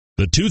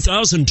The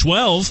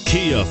 2012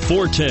 Kia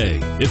Forte.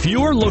 If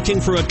you're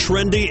looking for a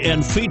trendy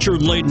and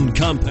feature-laden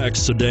compact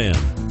sedan,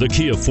 the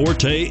Kia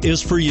Forte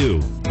is for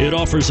you. It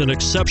offers an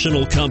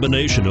exceptional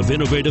combination of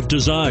innovative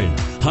design,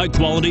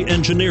 high-quality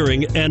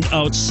engineering, and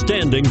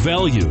outstanding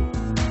value,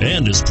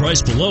 and is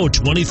priced below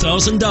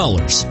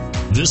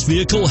 $20,000. This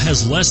vehicle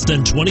has less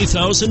than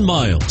 20,000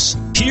 miles.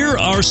 Here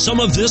are some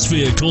of this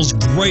vehicle's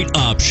great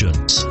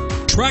options: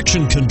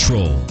 traction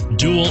control,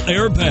 dual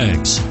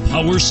airbags,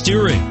 power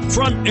steering,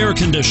 front air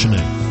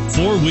conditioning,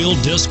 four-wheel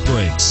disc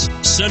brakes,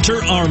 center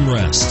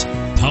armrest,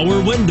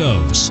 power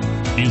windows,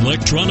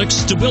 electronic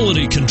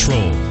stability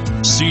control,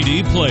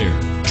 CD player,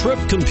 trip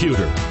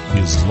computer.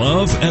 Is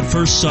love at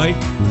first sight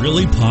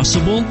really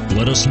possible?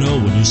 Let us know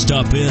when you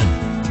stop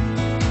in.